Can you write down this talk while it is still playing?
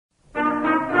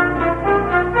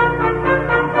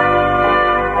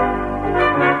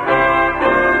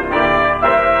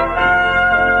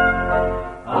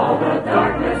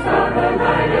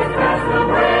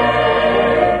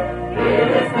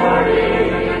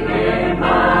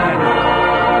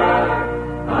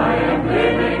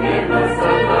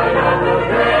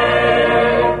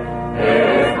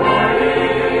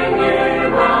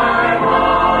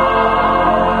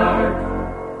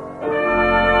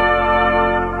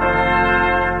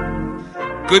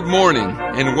Good morning,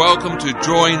 and welcome to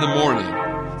Joy in the Morning.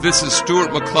 This is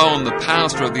Stuart McClellan, the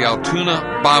pastor of the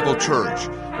Altoona Bible Church.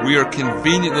 We are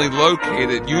conveniently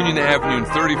located at Union Avenue and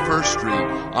 31st Street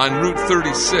on Route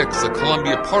 36, the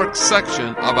Columbia Park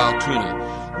section of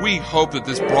Altoona. We hope that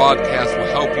this broadcast will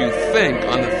help you think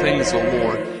on the things of the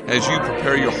Lord as you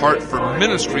prepare your heart for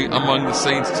ministry among the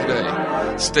saints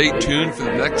today. Stay tuned for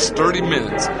the next 30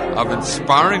 minutes of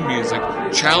inspiring music,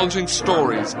 challenging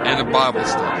stories, and a Bible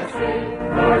study.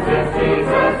 Lord,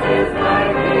 Jesus is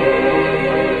my name.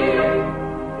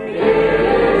 It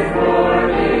is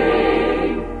morning.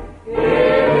 It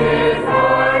is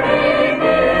morning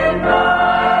in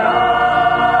my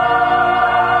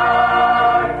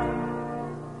heart.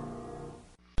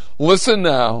 Listen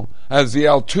now as the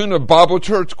Altoona Bible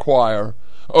Church Choir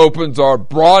opens our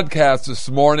broadcast this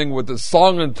morning with a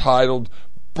song entitled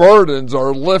 "Burdens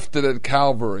Are Lifted at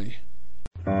Calvary."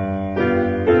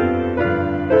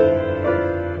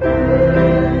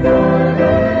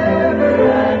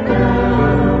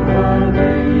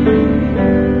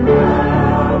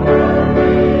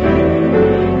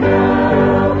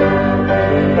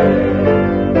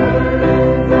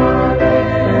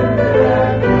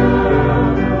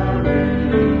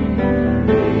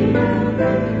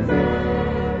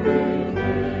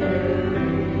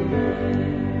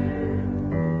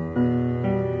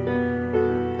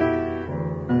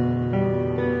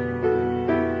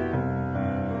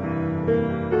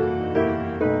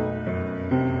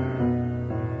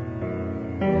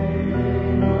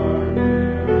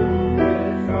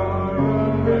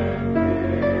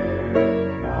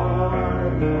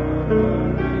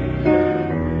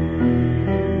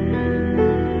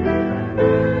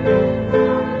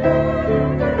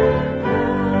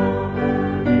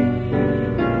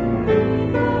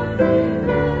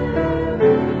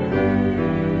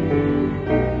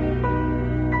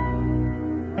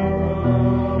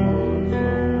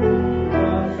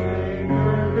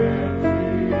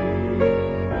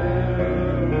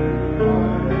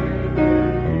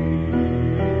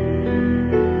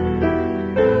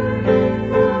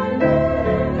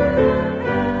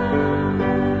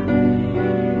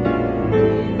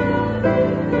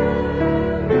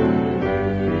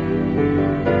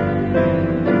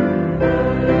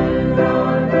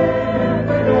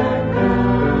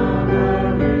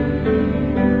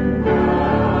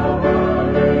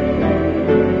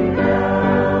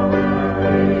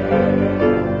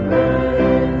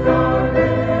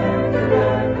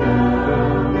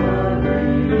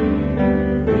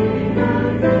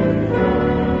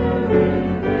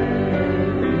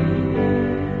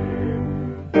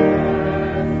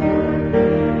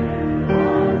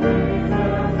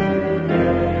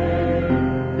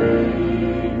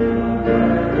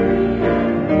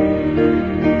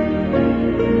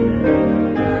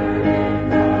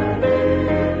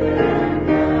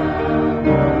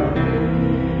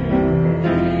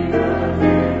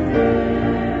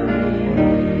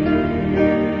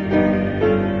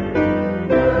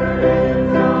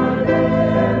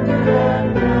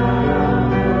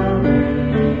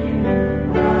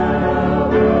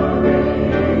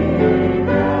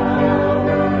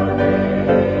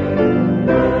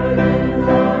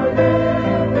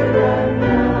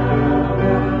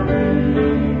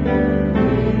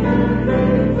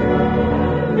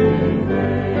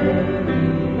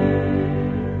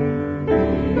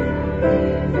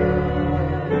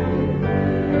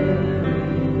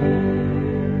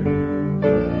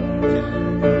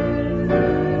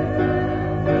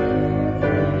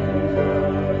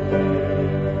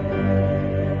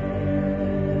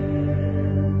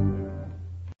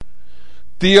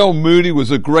 D.L. Moody was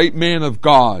a great man of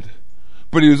God,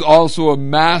 but he was also a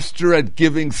master at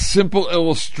giving simple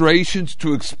illustrations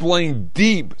to explain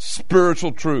deep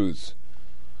spiritual truths.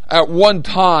 At one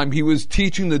time, he was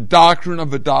teaching the doctrine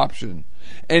of adoption,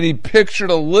 and he pictured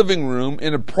a living room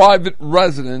in a private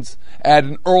residence at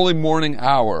an early morning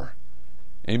hour.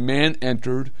 A man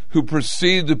entered who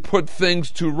proceeded to put things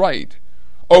to right,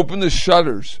 open the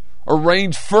shutters,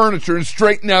 arrange furniture, and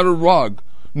straighten out a rug.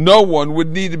 No one would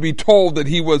need to be told that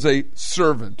he was a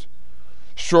servant.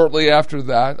 Shortly after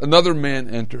that, another man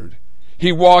entered.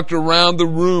 He walked around the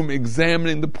room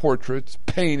examining the portraits,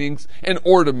 paintings, and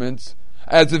ornaments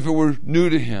as if it were new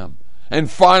to him, and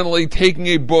finally, taking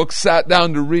a book, sat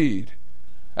down to read.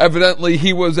 Evidently,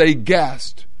 he was a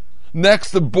guest.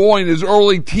 Next, the boy in his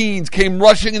early teens came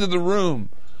rushing into the room.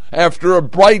 After a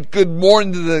bright good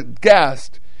morning to the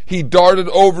guest, he darted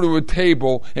over to a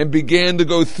table and began to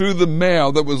go through the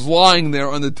mail that was lying there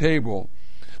on the table.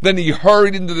 Then he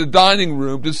hurried into the dining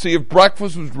room to see if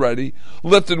breakfast was ready,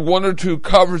 lifted one or two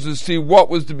covers to see what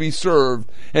was to be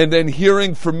served, and then,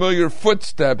 hearing familiar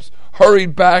footsteps,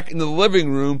 hurried back into the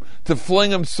living room to fling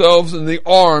himself in the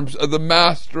arms of the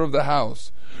master of the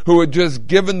house, who had just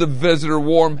given the visitor a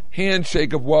warm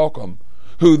handshake of welcome,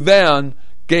 who then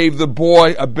gave the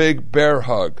boy a big bear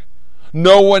hug.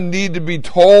 No one needed to be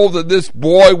told that this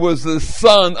boy was the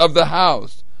son of the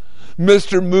house.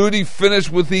 Mr. Moody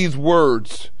finished with these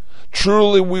words: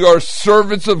 "Truly we are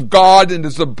servants of God, and it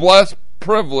is a blessed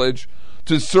privilege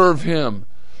to serve Him.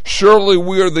 Surely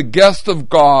we are the guests of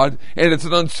God, and it's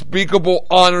an unspeakable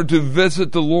honor to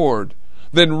visit the Lord."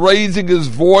 Then, raising his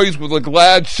voice with a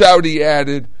glad shout, he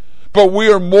added, "But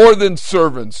we are more than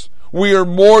servants. We are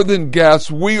more than guests.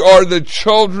 We are the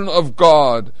children of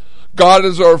God. God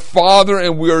is our Father,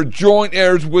 and we are joint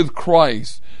heirs with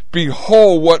Christ.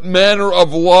 Behold, what manner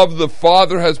of love the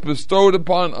Father has bestowed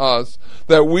upon us,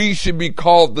 that we should be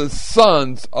called the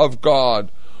sons of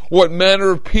God. What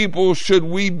manner of people should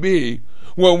we be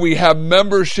when we have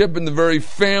membership in the very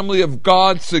family of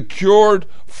God, secured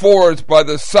for us by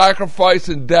the sacrifice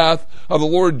and death of the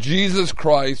Lord Jesus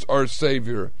Christ, our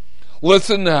Savior?"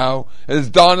 Listen now as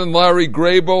Don and Larry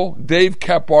Grable, Dave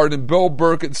Kephart, and Bill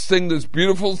Burkett sing this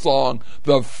beautiful song,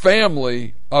 "The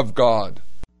Family of God."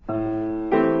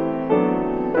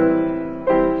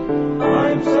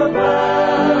 I'm so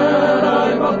glad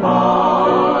I'm a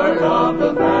part of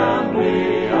the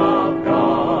family of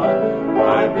God.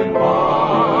 I've been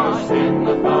washed in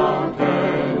the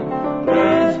fountain,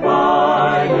 cleansed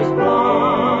by His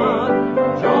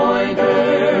blood, joined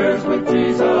heirs with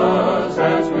Jesus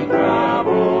as we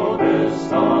travel this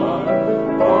song.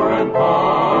 For I'm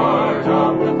part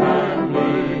of the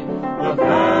family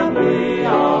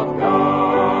of God.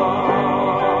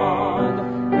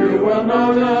 You will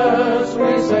notice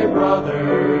we say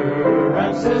brother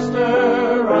and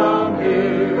sister round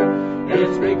here.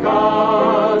 It's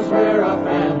because we're a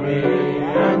family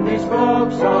and these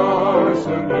folks are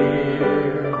so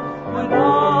near. When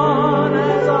one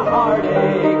has a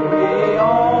heartache, we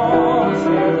all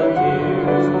share the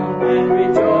tears and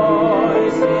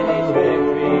rejoice in each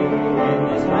victory in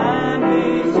this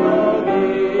family so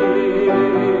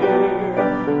dear.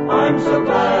 I'm so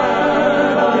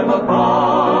glad I'm a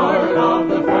part of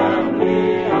the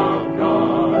family of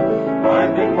God.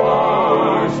 I've been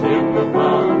washed in the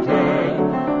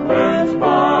fountain, cleansed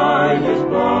by His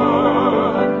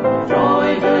blood,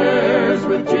 joined heirs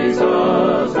with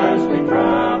Jesus as we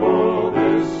travel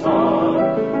this song.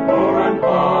 For I'm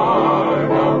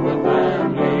part of the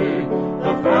family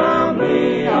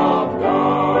of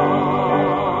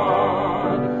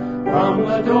God. From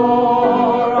the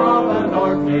door of an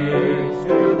orphanage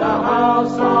to the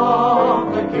house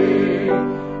of the King,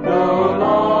 no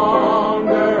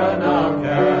longer an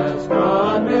outcast,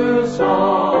 a new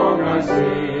song I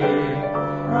sing.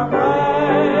 From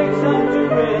rags unto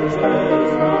riches,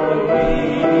 from the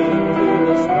weak to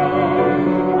the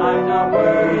strong, I'm not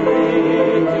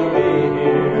worthy to be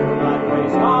here, but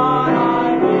praise God I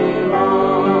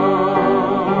belong.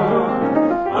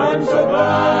 I'm so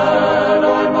glad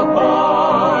I'm a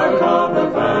part of the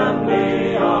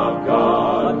family of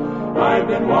God. I've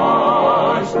been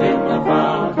washed in the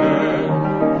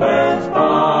fountain, cleansed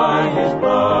by His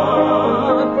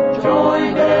blood,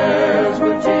 joined heirs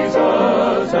with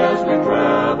Jesus as we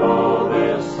travel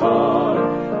this song.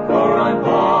 For I'm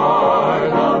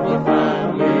part of the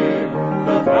family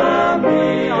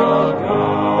of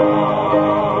God.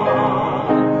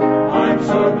 I'm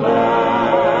so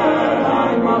glad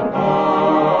I'm a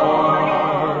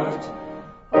part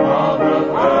of the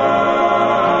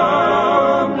family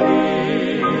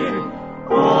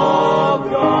of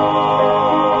God.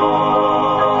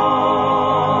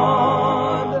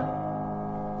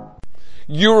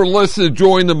 You're listening to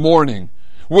Joy in the Morning,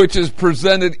 which is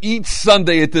presented each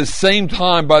Sunday at the same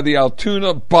time by the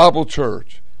Altoona Bible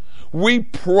Church. We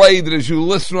pray that as you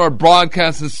listen to our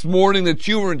broadcast this morning that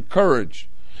you are encouraged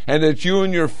and that you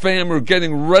and your family are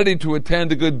getting ready to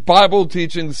attend a good Bible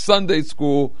teaching Sunday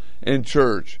school and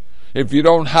church. If you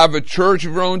don't have a church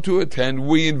of your own to attend,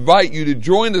 we invite you to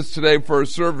join us today for our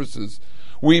services.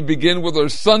 We begin with our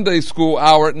Sunday school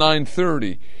hour at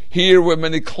 9:30. Here with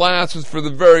many classes for the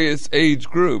various age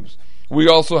groups. We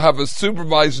also have a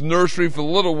supervised nursery for the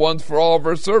little ones for all of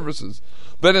our services.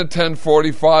 Then at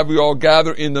 10:45, we all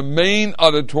gather in the main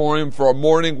auditorium for our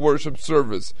morning worship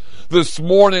service. This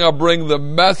morning, I'll bring the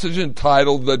message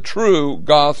entitled The True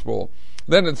Gospel.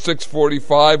 Then at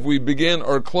 6:45, we begin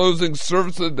our closing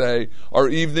service of the day, our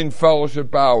evening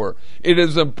fellowship hour. It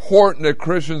is important that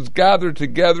Christians gather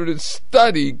together to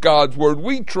study God's Word.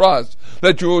 We trust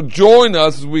that you will join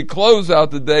us as we close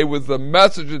out the day with the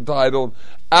message entitled,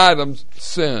 Adam's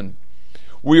Sin.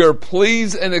 We are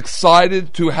pleased and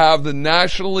excited to have the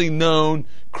nationally known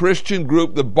Christian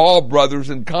group, the Ball Brothers,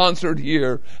 in concert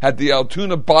here at the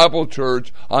Altoona Bible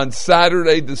Church on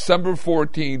Saturday, December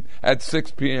 14th at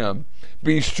 6 p.m.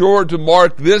 Be sure to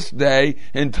mark this day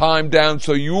and time down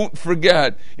so you won't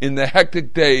forget in the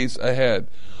hectic days ahead.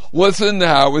 Listen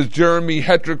now as Jeremy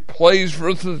Hetrick plays for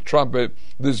us the trumpet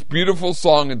this beautiful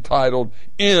song entitled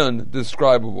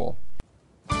Indescribable.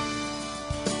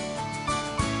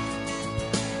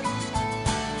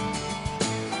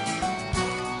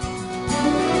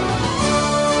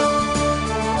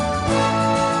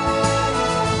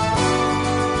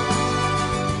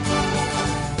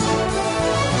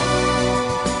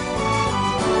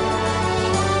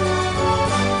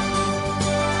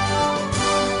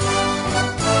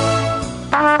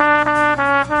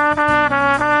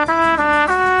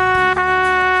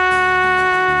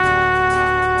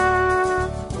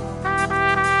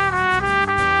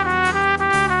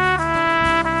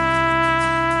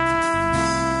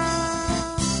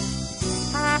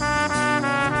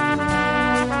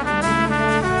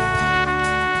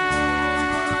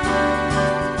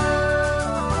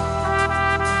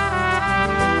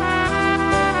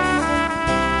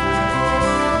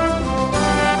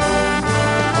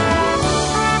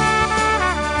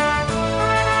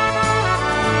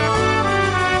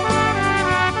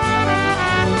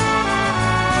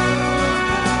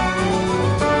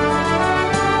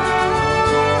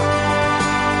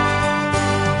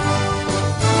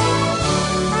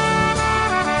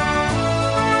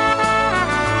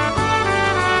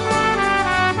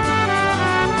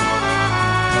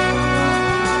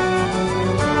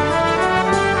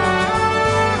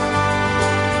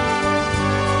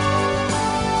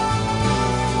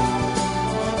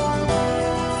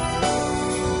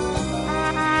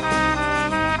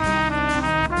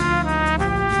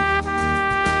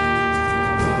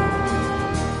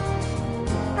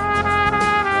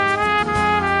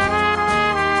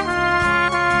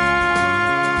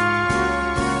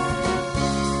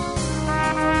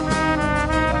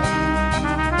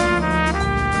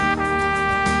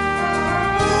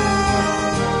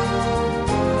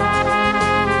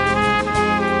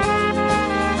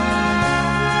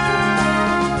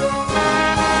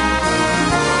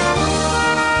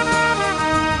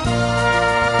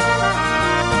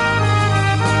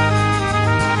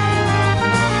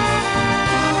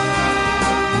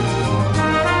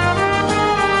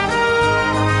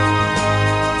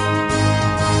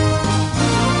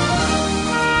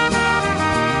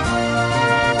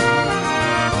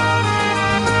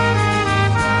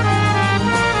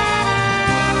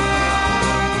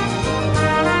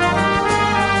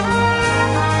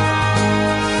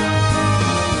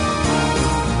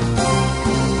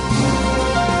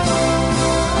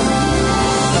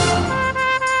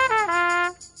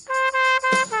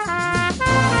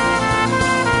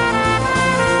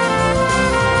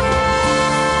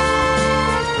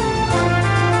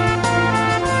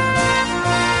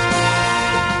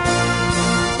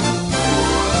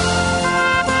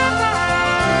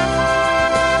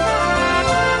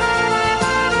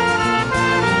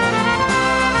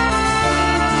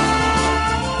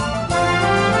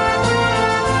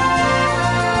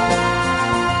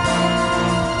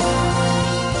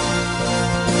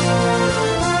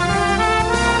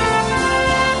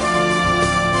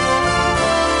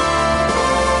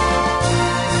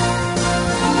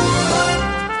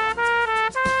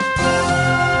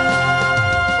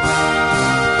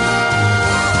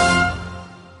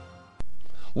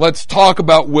 Let's talk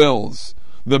about wills.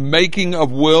 The making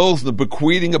of wills, the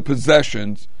bequeathing of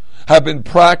possessions, have been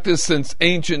practiced since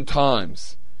ancient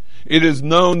times. It is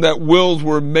known that wills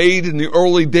were made in the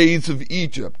early days of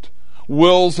Egypt.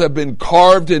 Wills have been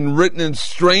carved and written in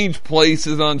strange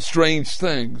places on strange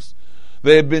things.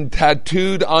 They have been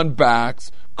tattooed on backs,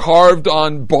 carved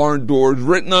on barn doors,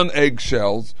 written on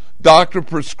eggshells, doctor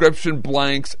prescription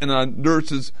blanks, and on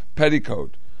nurses'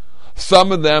 petticoat.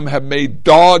 Some of them have made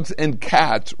dogs and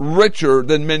cats richer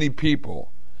than many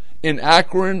people. In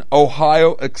Akron,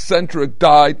 Ohio, eccentric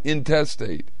died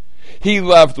intestate. He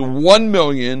left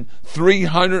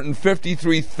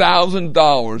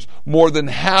 $1,353,000, more than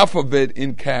half of it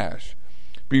in cash.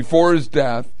 Before his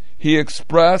death, he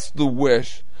expressed the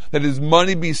wish that his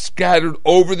money be scattered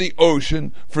over the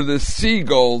ocean for the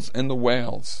seagulls and the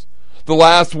whales. The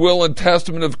last will and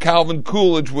testament of Calvin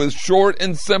Coolidge was short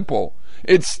and simple.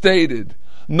 It stated,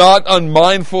 Not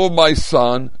unmindful of my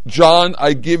son, John,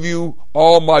 I give you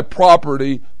all my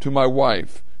property to my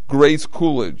wife, Grace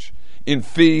Coolidge, in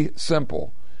fee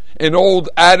simple. An old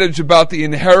adage about the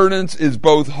inheritance is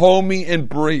both homey and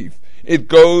brief. It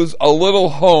goes, a little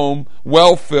home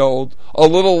well filled, a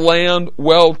little land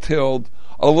well tilled,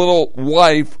 a little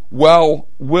wife well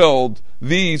willed.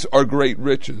 These are great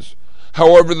riches.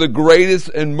 However, the greatest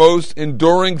and most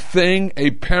enduring thing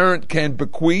a parent can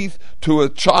bequeath to a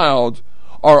child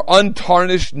are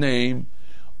untarnished name,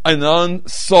 an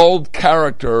unsullied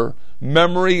character,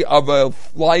 memory of a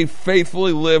life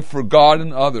faithfully lived for God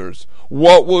and others.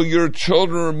 What will your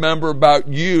children remember about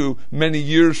you many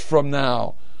years from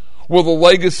now? Will the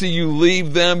legacy you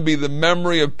leave them be the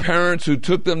memory of parents who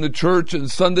took them to church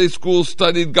and Sunday school,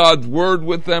 studied God's Word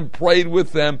with them, prayed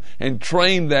with them, and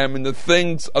trained them in the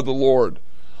things of the Lord?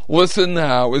 Listen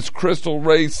now as Crystal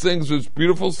Ray sings this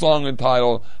beautiful song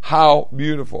entitled, How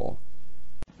Beautiful.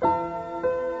 How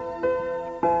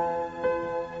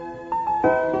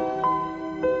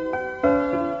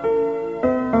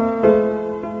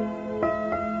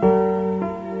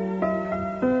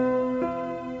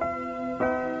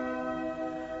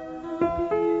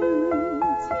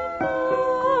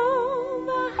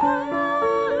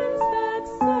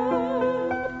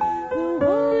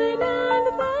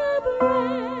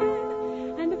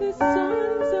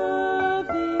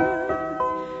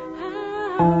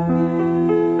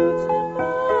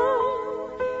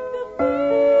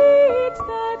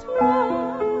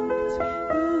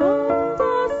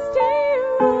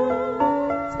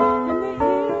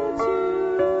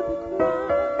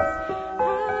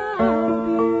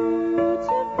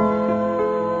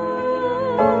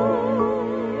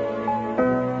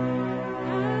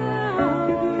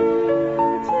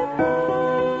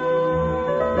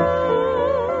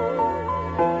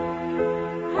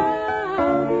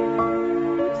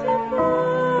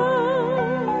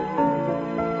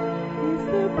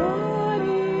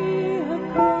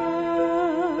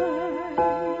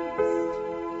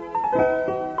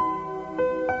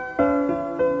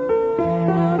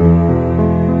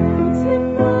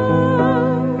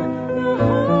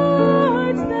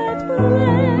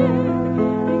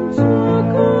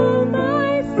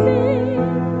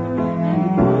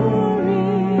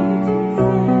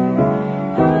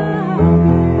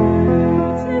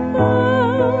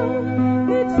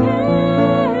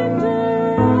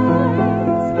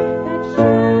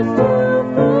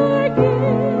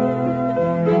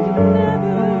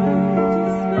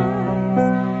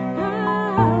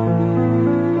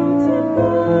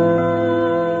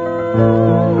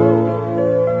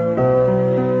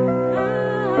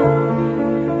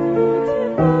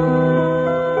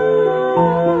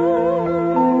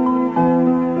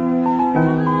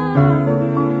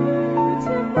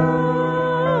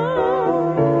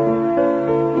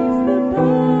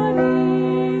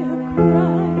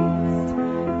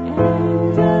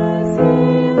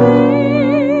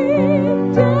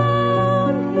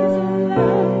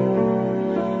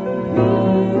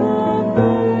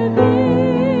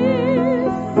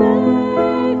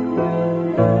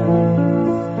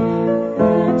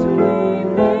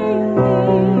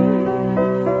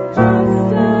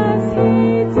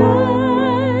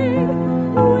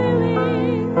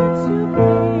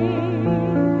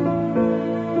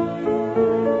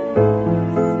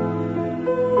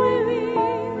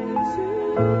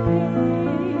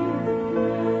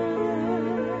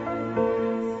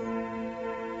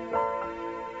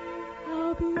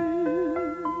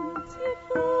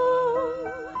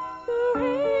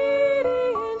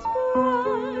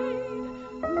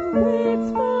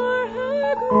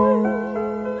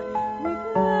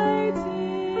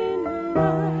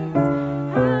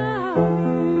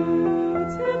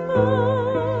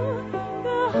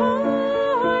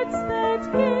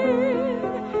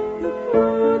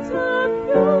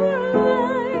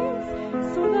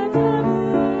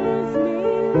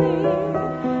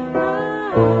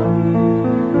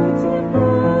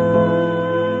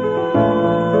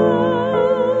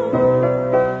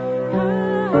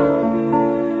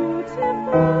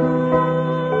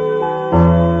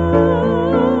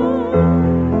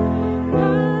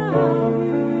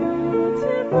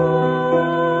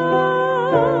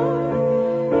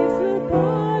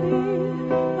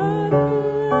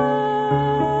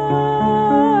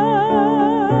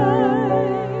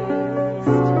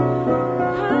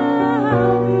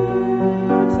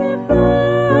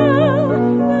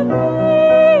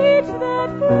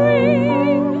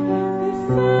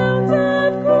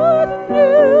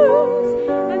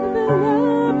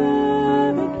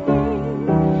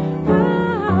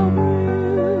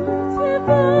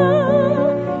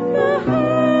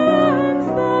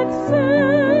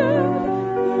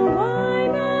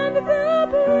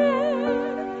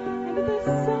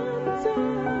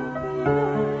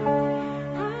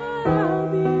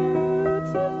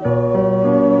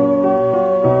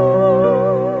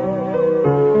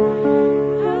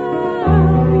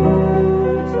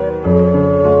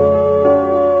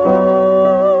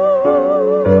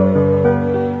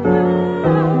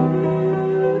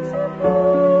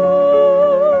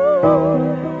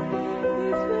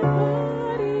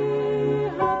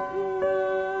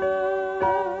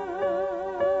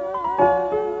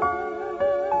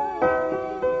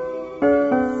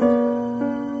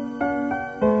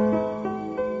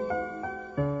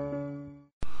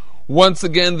Once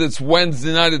again, this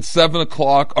Wednesday night at 7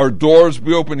 o'clock, our doors will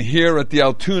be open here at the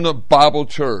Altoona Bible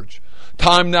Church.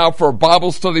 Time now for a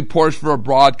Bible study portion of our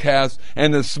broadcast,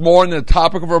 and this morning the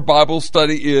topic of our Bible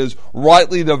study is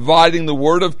rightly dividing the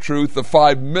word of truth, the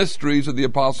 5 mysteries of the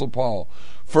Apostle Paul.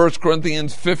 1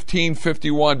 Corinthians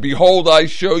 15:51, Behold, I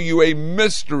show you a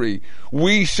mystery.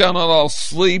 We shall not all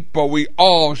sleep, but we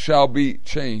all shall be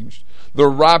changed. The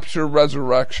rapture,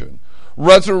 resurrection.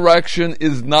 Resurrection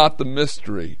is not the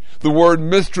mystery. The word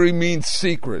mystery means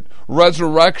secret.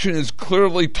 Resurrection is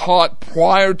clearly taught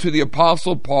prior to the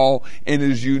Apostle Paul and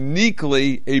is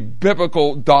uniquely a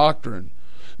biblical doctrine.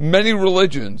 Many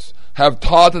religions have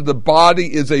taught that the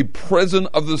body is a prison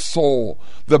of the soul.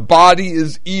 The body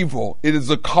is evil. It is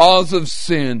the cause of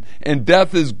sin, and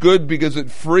death is good because it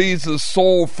frees the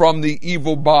soul from the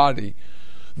evil body.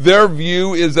 Their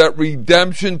view is that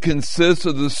redemption consists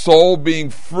of the soul being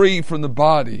free from the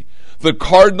body. The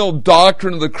cardinal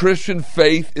doctrine of the Christian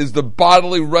faith is the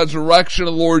bodily resurrection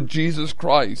of the Lord Jesus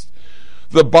Christ.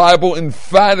 The Bible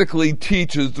emphatically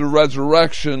teaches the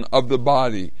resurrection of the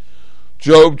body.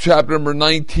 Job chapter number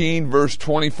 19, verse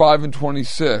 25 and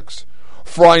 26.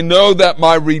 For I know that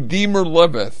my Redeemer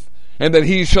liveth, and that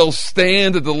he shall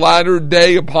stand at the latter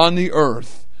day upon the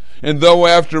earth. And though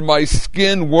after my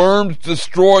skin worms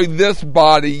destroy this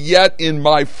body, yet in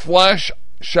my flesh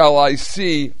shall I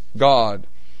see God.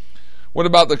 What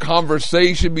about the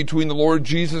conversation between the Lord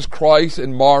Jesus Christ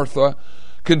and Martha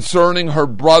concerning her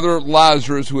brother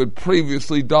Lazarus who had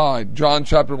previously died? John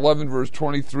chapter 11, verse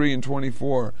 23 and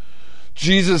 24.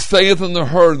 Jesus saith unto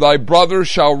her, Thy brother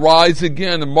shall rise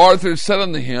again. And Martha said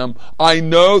unto him, I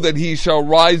know that he shall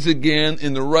rise again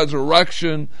in the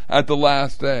resurrection at the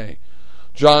last day.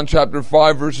 John chapter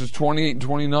 5, verses 28 and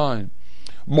 29.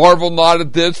 Marvel not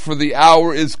at this, for the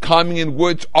hour is coming in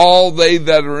which all they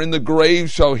that are in the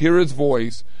grave shall hear his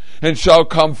voice, and shall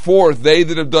come forth, they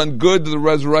that have done good to the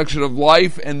resurrection of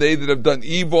life, and they that have done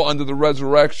evil unto the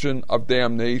resurrection of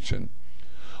damnation.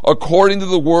 According to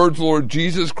the words of the Lord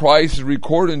Jesus Christ, is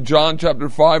recorded in John chapter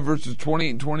 5, verses 28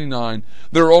 and 29,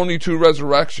 there are only 2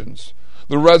 resurrections.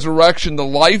 The resurrection to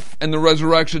life, and the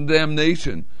resurrection to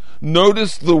damnation.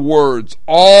 Notice the words,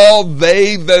 all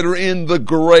they that are in the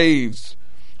graves.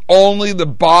 Only the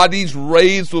bodies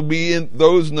raised will be in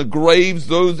those in the graves,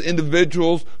 those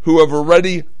individuals who have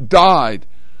already died.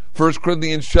 1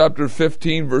 Corinthians chapter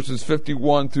 15, verses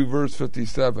 51 through verse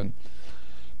 57.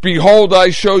 Behold,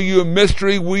 I show you a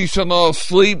mystery. We shall not all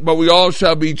sleep, but we all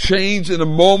shall be changed in a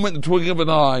moment, the twinkling of an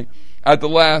eye, at the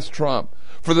last trump.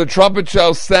 For the trumpet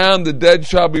shall sound, the dead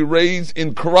shall be raised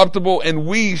incorruptible, and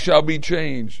we shall be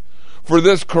changed. For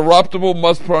this corruptible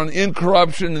must put on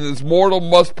incorruption, and this mortal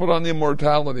must put on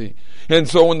immortality. And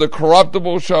so when the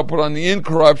corruptible shall put on the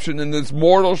incorruption, and this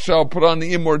mortal shall put on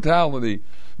the immortality,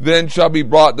 then shall be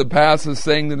brought to pass the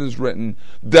saying that is written,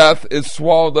 Death is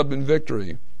swallowed up in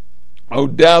victory. O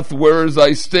death, where is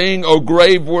thy sting? O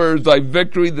grave, where is thy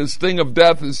victory? The sting of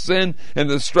death is sin, and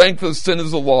the strength of sin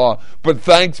is the law. But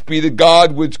thanks be to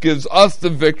God, which gives us the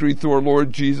victory through our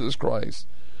Lord Jesus Christ.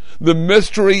 The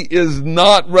mystery is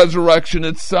not resurrection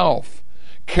itself.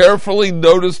 Carefully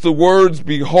notice the words,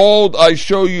 Behold, I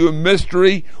show you a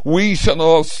mystery. We shall not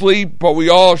all sleep, but we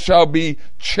all shall be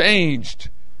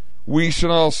changed. We shall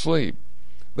not all sleep.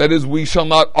 That is, we shall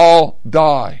not all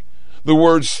die. The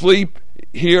word sleep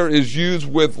here is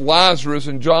used with Lazarus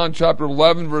in John chapter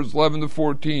 11, verse 11 to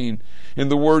 14. And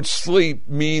the word sleep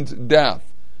means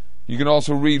death. You can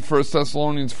also read 1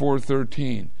 Thessalonians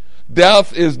 4:13.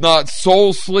 Death is not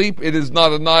soul sleep. It is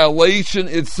not annihilation.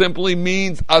 It simply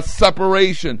means a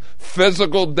separation.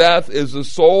 Physical death is the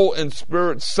soul and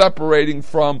spirit separating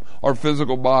from our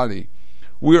physical body.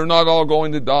 We are not all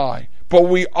going to die, but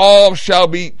we all shall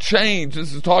be changed.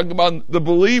 This is talking about the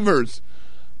believers.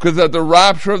 Because at the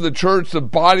rapture of the church, the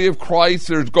body of Christ,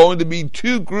 there's going to be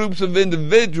 2 groups of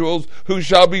individuals who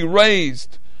shall be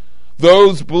raised.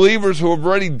 Those believers who have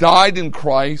already died in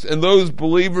Christ, and those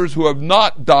believers who have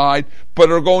not died, but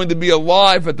are going to be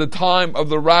alive at the time of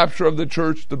the rapture of the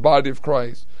church, the body of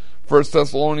Christ. 1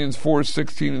 Thessalonians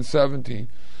 4:16 and 17.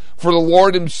 For the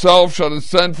Lord himself shall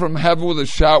descend from heaven with a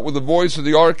shout, with the voice of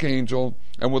the archangel,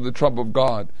 and with the trump of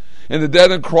God. And the dead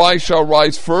in Christ shall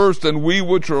rise first, and we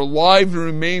which are alive and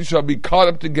remain shall be caught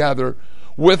up together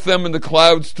with them in the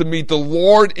clouds to meet the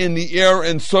Lord in the air,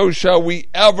 and so shall we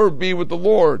ever be with the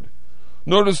Lord.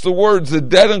 Notice the words, the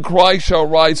dead in Christ shall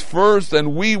rise first,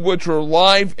 and we which are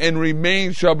alive and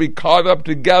remain shall be caught up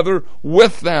together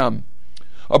with them.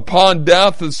 Upon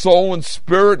death, the soul and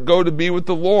spirit go to be with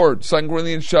the Lord. 2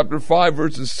 Corinthians chapter 5,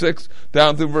 verses 6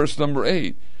 down through verse number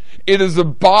 8. It is the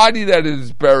body that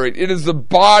is buried. It is the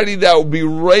body that will be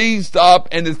raised up,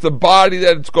 and it's the body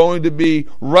that is going to be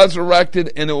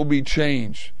resurrected, and it will be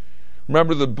changed.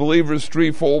 Remember the believer's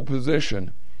threefold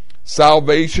position.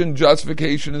 Salvation,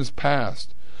 justification is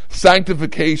past.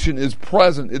 Sanctification is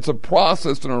present. It's a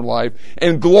process in our life.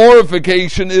 And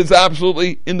glorification is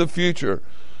absolutely in the future.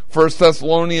 1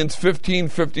 Thessalonians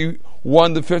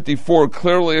 15:51-54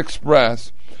 clearly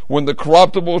express, when the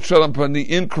corruptible shall upon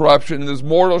the incorruption, and this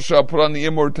mortal shall put on the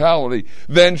immortality,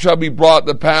 then shall be brought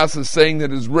to pass the saying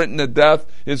that is written, that death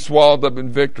is swallowed up in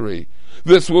victory.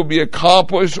 This will be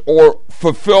accomplished or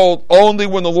fulfilled only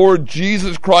when the Lord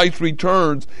Jesus Christ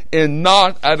returns, and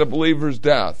not at a believer's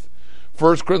death.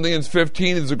 1 Corinthians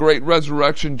 15 is a great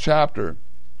resurrection chapter,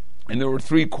 and there were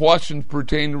 3 questions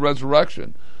pertaining to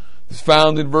resurrection. It's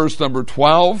found in verse number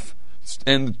 12,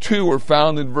 and the 2 are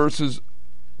found in verses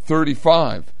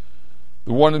 35.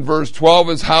 The one in verse 12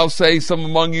 is, how say some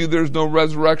among you there's no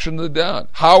resurrection of the dead?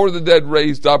 How are the dead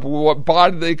raised up? With what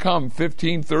body they come?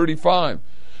 15:35.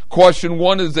 Question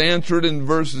 1 is answered in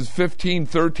verses 15,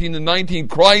 13, and 19.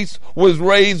 Christ was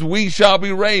raised, we shall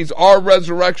be raised. Our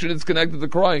resurrection is connected to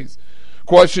Christ.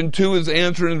 Question 2 is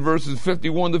answered in verses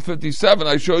 51-57.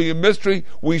 I show you a mystery,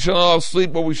 we shall not all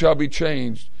sleep, but we shall be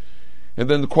changed. And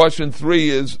then the question 3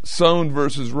 is sown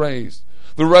versus raised.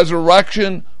 The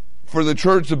resurrection for the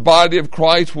church, the body of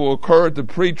Christ, will occur at the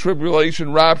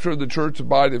pre-tribulation rapture of the church, the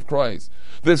body of Christ.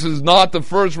 This is not the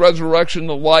first resurrection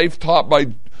to life taught by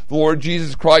the Lord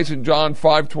Jesus Christ in John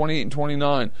 5:28 and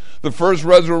 29. The first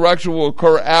resurrection will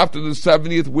occur after the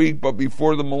 70th week, but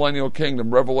before the millennial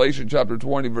kingdom. Revelation chapter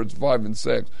 20, verses 5 and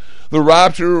 6. The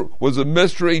rapture was a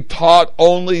mystery taught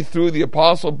only through the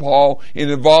Apostle Paul. It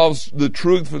involves the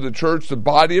truth for the church, the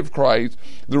body of Christ.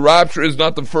 The rapture is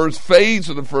not the first phase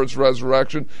of the first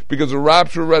resurrection, because the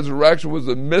rapture resurrection was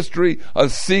a mystery, a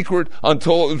secret,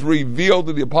 until it was revealed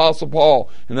to the Apostle Paul.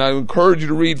 And I encourage you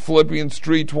to read Philippians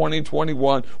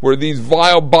 3:20-21, where these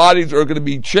vile bodies are going to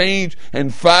be changed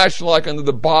and fashioned like unto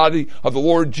the body of the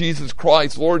Lord Jesus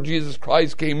Christ. Lord Jesus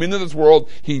Christ came into this world.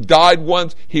 He died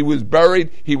once. He was buried.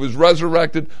 He was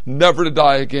resurrected, never to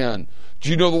die again. Do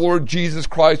you know the Lord Jesus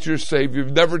Christ, your Savior?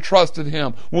 You've never trusted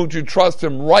Him. Won't you trust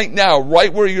Him right now,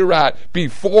 right where you're at,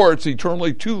 before it's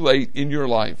eternally too late in your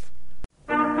life?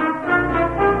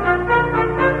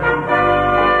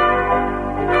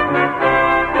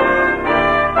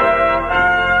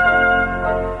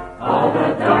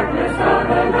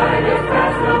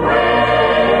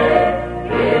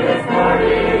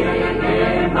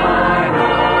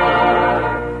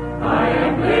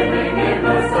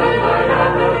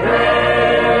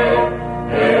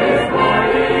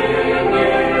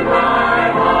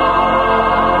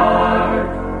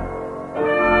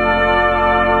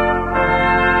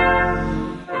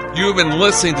 You've been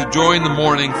listening to Joy in the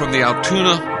Morning from the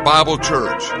Altoona Bible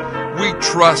Church. We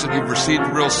trust that you've received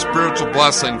a real spiritual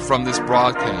blessing from this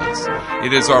broadcast.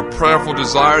 It is our prayerful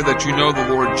desire that you know the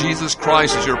Lord Jesus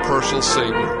Christ is your personal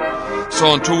Savior.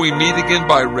 So until we meet again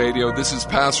by radio, this is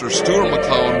Pastor Stuart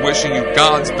McClellan wishing you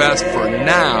God's best for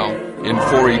now and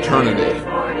for eternity.